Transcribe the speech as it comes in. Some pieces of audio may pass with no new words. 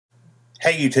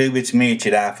Hey YouTube, it's me at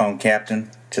your iPhone Captain.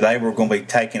 Today we're going to be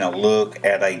taking a look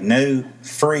at a new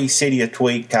free Cydia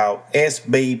tweak called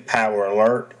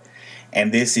SBPowerAlert,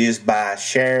 and this is by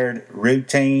Shared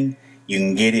Routine. You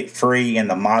can get it free in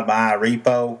the ModMy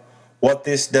repo. What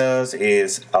this does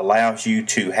is allows you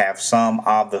to have some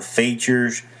of the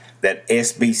features that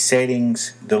SB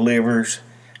Settings delivers.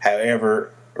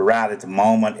 However, right at the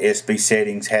moment, SB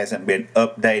Settings hasn't been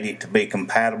updated to be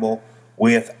compatible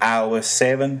with iOS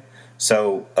 7.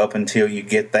 So up until you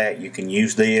get that, you can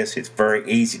use this. It's very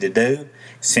easy to do.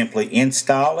 Simply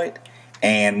install it,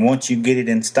 and once you get it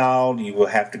installed, you will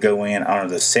have to go in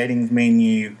under the settings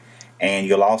menu, and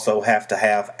you'll also have to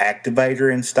have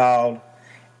Activator installed,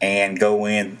 and go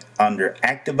in under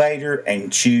Activator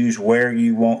and choose where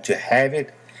you want to have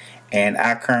it. And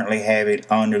I currently have it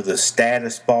under the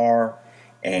status bar,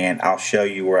 and I'll show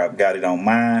you where I've got it on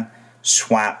mine.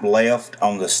 Swipe left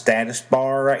on the status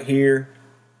bar right here.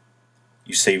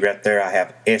 You see right there I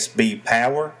have SB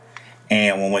Power,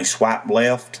 and when we swipe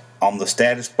left on the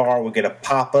status bar we get a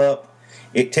pop-up.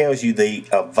 It tells you the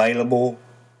available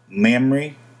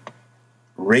memory,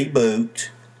 reboot,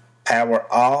 power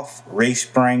off,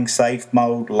 respring, safe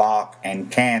mode, lock,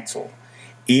 and cancel.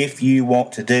 If you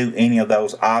want to do any of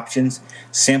those options,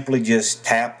 simply just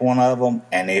tap one of them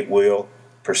and it will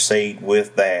proceed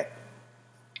with that,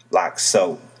 like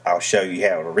so. I'll show you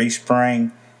how to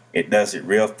respring. It does it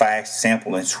real fast,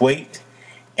 simple, and sweet.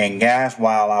 And guys,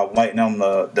 while I'm waiting on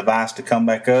the device to come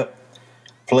back up,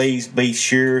 please be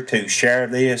sure to share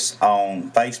this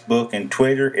on Facebook and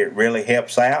Twitter. It really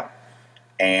helps out.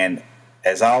 And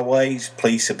as always,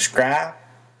 please subscribe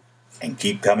and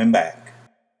keep coming back.